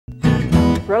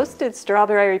roasted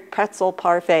strawberry pretzel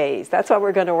parfaits. That's what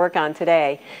we're going to work on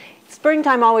today.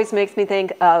 Springtime always makes me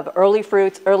think of early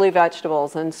fruits, early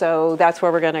vegetables, and so that's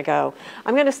where we're going to go.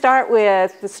 I'm going to start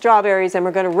with the strawberries, and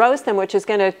we're going to roast them, which is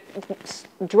going to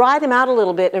dry them out a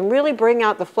little bit and really bring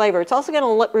out the flavor. It's also going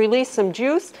to release some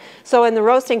juice, so in the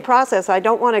roasting process, I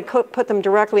don't want to put them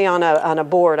directly on a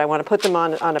board. I want to put them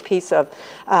on a piece of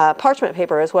parchment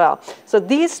paper as well. So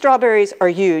these strawberries are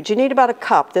huge. You need about a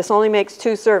cup. This only makes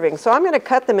 2 servings. So I'm going to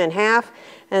cut them in half.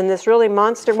 And this really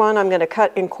monster one, I'm going to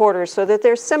cut in quarters so that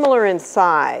they're similar in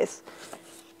size.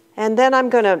 And then I'm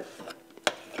going to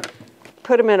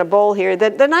put them in a bowl here.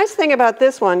 The nice thing about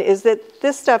this one is that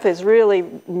this stuff is really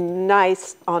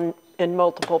nice in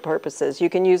multiple purposes. You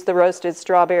can use the roasted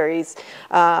strawberries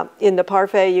in the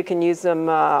parfait. You can use them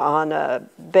on a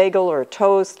bagel or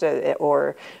toast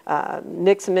or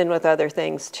mix them in with other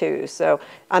things too. So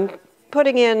I'm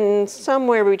putting in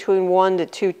somewhere between 1 to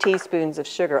 2 teaspoons of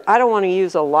sugar. I don't want to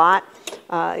use a lot.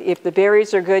 If the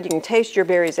berries are good, you can taste your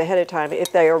berries ahead of time. If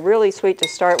they are really sweet to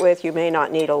start with, you may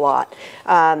not need a lot.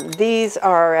 These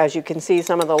are, as you can see,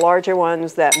 some of the larger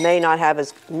ones that may not have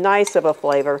as nice of a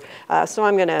flavor. So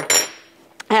I'm going to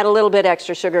add a little bit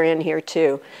extra sugar in here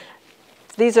too.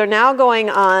 These are now going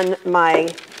on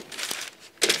my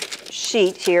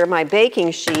sheet here, my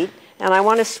baking sheet. And I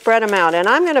want to spread them out. And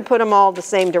I'm going to put them all the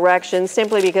same direction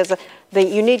simply because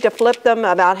you need to flip them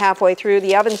about halfway through.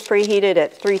 The oven's preheated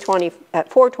at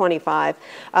 425.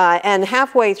 And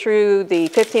halfway through the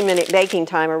 15-minute baking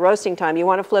time or roasting time, you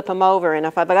want to flip them over. And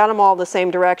if I've got them all the same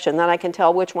direction, then I can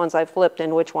tell which ones I've flipped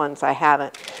and which ones I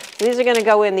haven't. So these are going to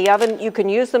go in the oven. You can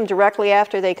use them directly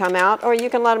after they come out, or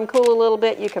you can let them cool a little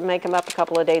bit. You can make them up a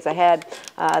couple of days ahead.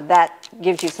 That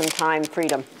gives you some time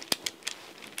freedom.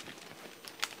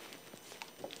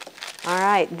 All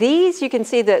right, these you can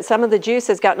see that some of the juice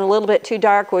has gotten a little bit too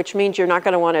dark, which means you're not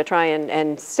going to want to try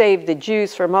and save the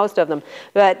juice for most of them.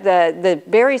 But the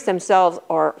berries themselves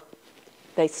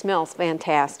they smell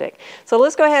fantastic. So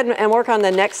let's go ahead and work on the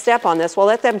next step on this. We'll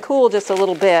let them cool just a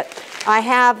little bit. I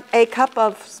have a cup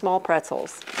of small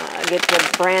pretzels. Get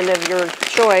the brand of your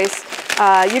choice.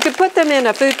 You could put them in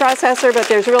a food processor, but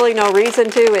there's really no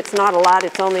reason to. It's not a lot.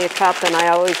 It's only a cup, and I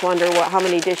always wonder how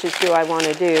many dishes do I want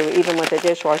to do, even with a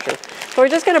dishwasher. So we're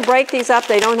just going to break these up.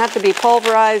 They don't have to be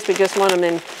pulverized. We just want them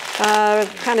in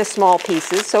kind of small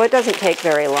pieces, so it doesn't take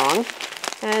very long.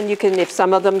 And you can, if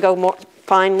some of them go more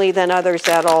finely than others,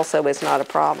 that also is not a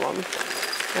problem.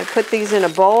 I put these in a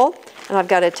bowl, and I've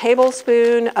got a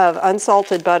tablespoon of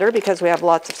unsalted butter because we have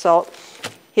lots of salt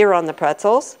here on the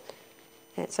pretzels.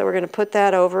 And so we're going to put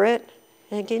that over it.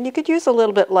 And again, you could use a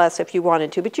little bit less if you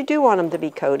wanted to, but you do want them to be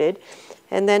coated.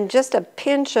 And then just a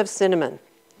pinch of cinnamon,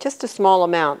 just a small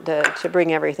amount to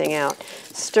bring everything out.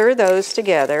 Stir those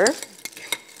together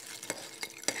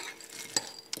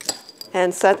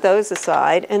and set those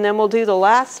aside. And then we'll do the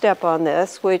last step on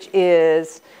this, which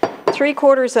is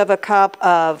 3/4 of a cup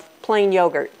of plain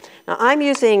yogurt. Now I'm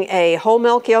using a whole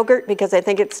milk yogurt because I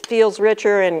think it feels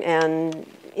richer and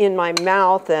in my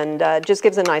mouth and just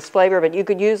gives a nice flavor, but you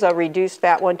could use a reduced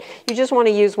fat one. You just want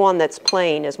to use one that's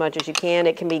plain as much as you can.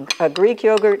 It can be a Greek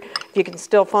yogurt. If you can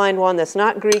still find one that's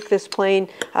not Greek, that's plain,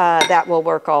 that will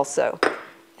work also.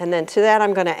 And then to that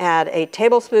I'm going to add a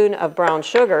tablespoon of brown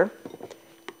sugar.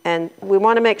 And we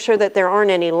want to make sure that there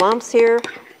aren't any lumps here,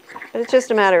 but it's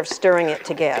just a matter of stirring it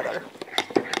together.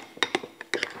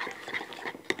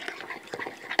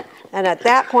 And at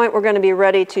that point we're going to be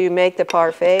ready to make the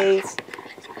parfaits.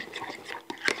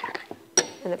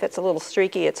 And if it's a little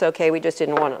streaky, it's okay. We just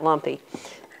didn't want it lumpy.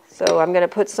 So I'm going to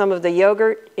put some of the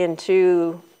yogurt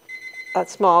into a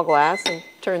small glass and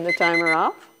turn the timer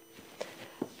off.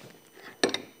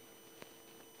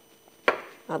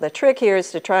 Now the trick here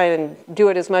is to try and do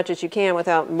it as much as you can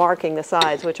without marking the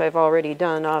sides, which I've already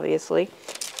done, obviously.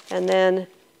 And then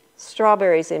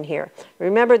strawberries in here.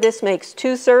 Remember, this makes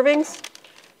 2 servings,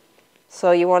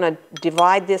 so you want to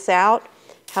divide this out.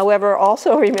 However,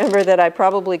 also remember that I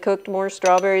probably cooked more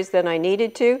strawberries than I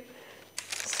needed to,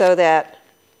 so that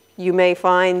you may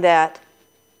find that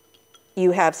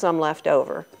you have some left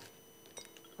over.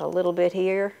 A little bit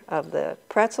here of the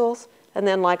pretzels, and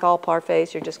then like all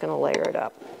parfaits, you're just going to layer it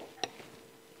up.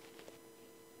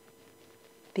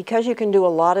 Because you can do a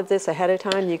lot of this ahead of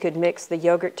time, you could mix the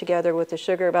yogurt together with the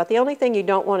sugar. About the only thing you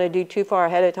don't want to do too far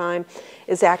ahead of time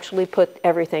is actually put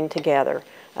everything together.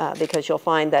 Because you'll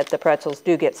find that the pretzels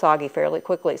do get soggy fairly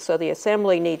quickly. So the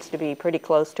assembly needs to be pretty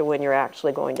close to when you're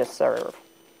actually going to serve.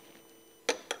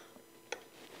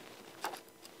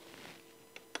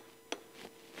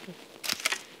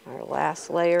 Our last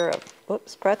layer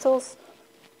of pretzels.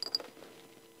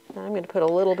 Now I'm going to put a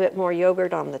little bit more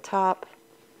yogurt on the top.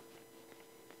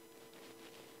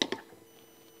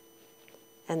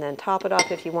 and then top it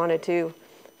off if you wanted to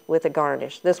with a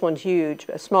garnish. This one's huge.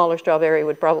 A smaller strawberry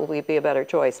would probably be a better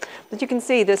choice. But you can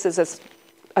see this is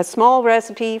a small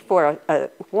recipe for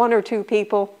one or two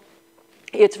people.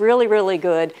 It's really, really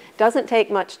good. Doesn't take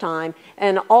much time,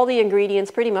 and all the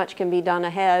ingredients pretty much can be done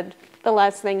ahead. The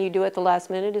last thing you do at the last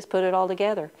minute is put it all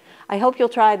together. I hope you'll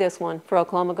try this one for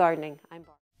Oklahoma Gardening.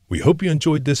 We hope you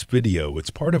enjoyed this video. It's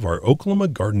part of our Oklahoma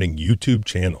Gardening YouTube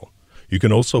channel. You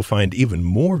can also find even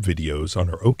more videos on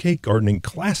our OK Gardening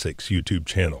Classics YouTube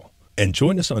channel. And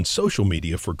join us on social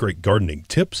media for great gardening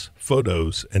tips,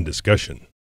 photos, and discussion.